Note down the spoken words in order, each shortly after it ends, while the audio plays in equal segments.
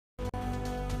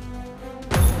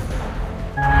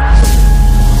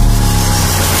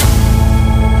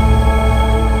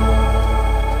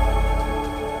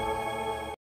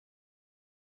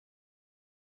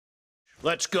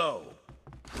Let's go.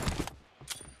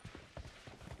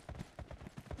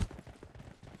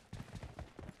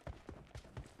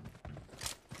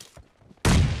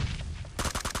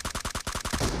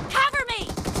 Cover me!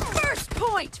 First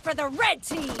point for the red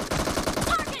team!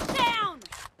 Target down!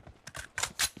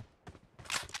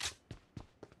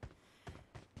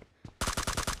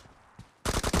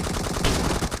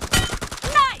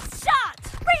 Nice shot!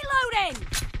 Reloading!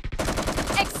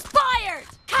 Expired!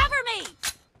 Cover me!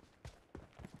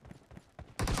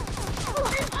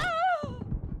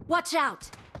 Watch out!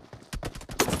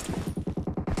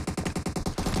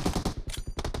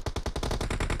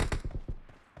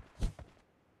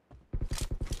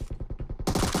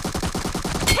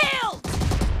 Killed!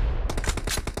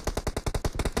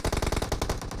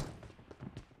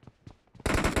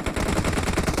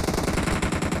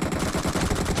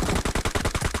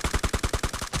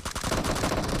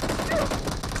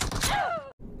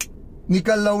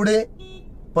 निकल लौड़े,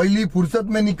 पहली फुर्सत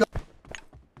में निकल।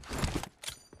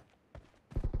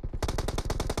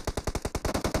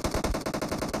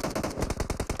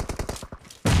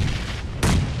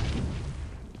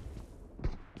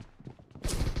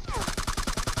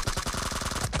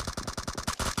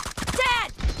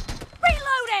 Dead!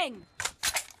 Reloading!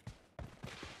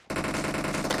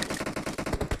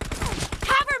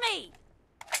 Cover me!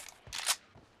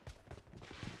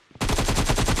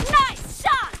 Nice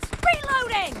shot!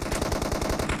 Reloading!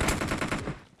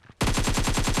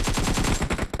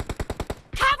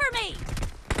 Cover me!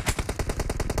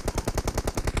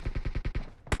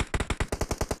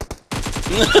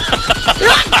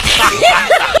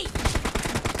 Cover me!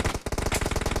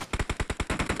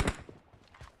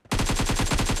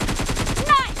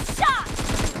 Nice shot!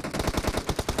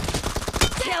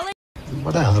 Kill it!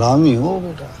 बड़ा हरामी हो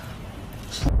बेटा।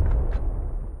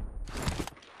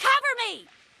 Cover me!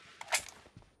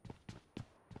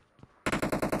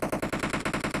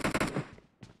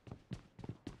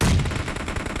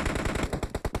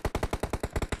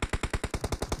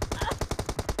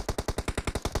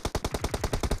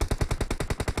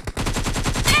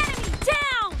 Enemy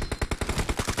down!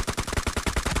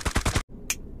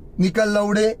 निकल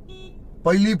लौड़े,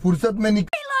 पहली फुर्सत में निकल।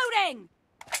 Reloading!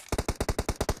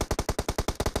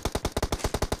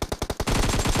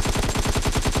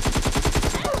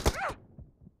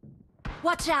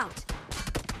 Watch out!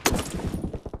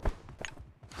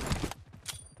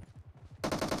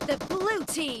 The blue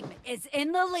team is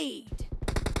in the lead.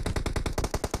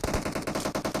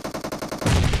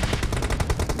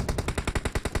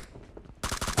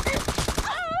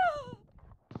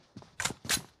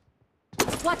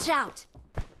 Watch out!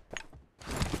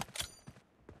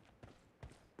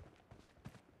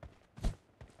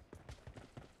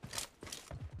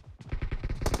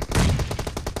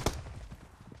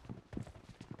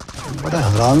 बड़ा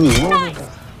हरामी हो Nice! बेटा।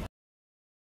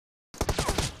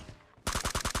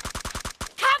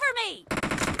 Cover me!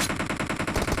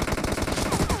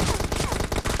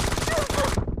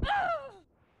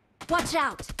 Watch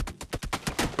out!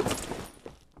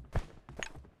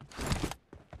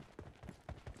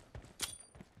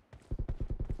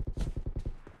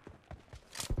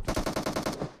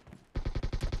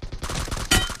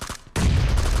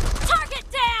 Target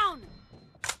down!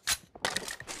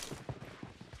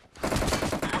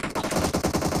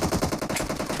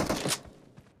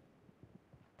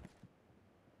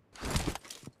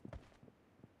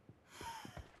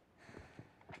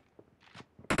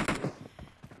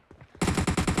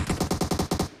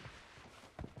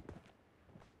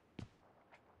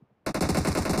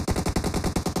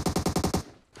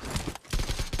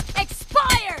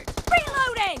 Expired!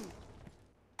 Reloading!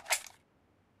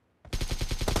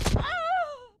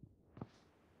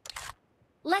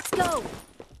 Let's go!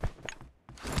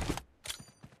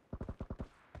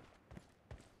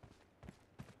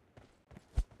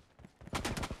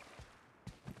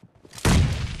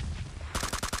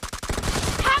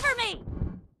 Cover me!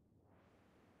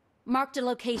 Marked a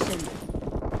location.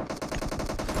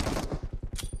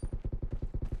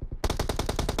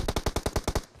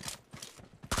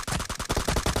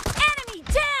 Enemy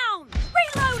down!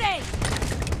 Reloading!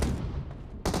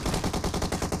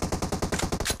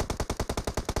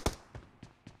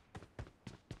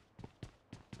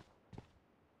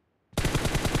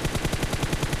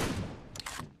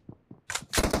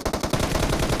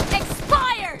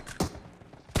 Expired!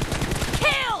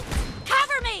 Killed!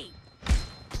 Cover me!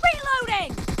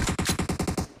 Reloading!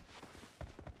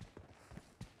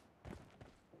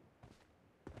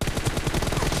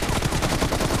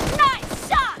 Nice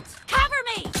shot! Cover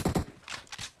me!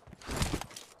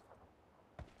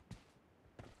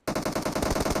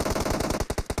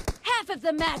 Half of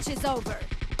the match is over,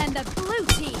 and And the blue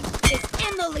team is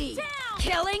in the lead. Down.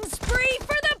 Killing spree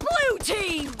for the blue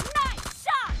team. Nice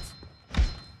shot.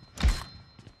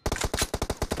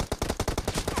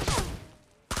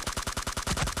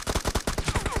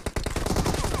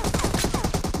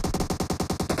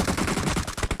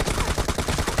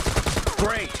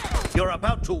 Great! You're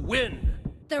about to win!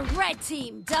 The red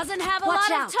team doesn't have a Watch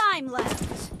lot out. of time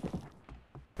left.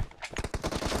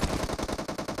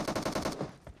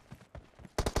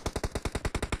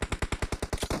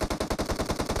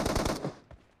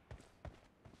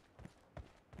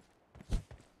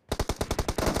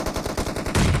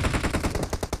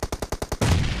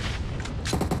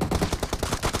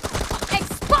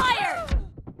 Expired!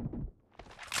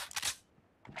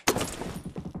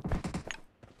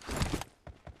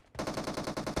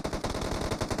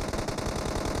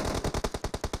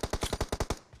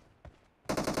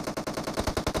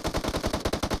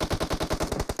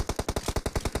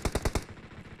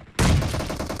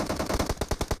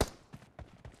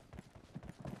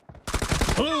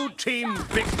 Blue team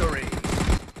victory!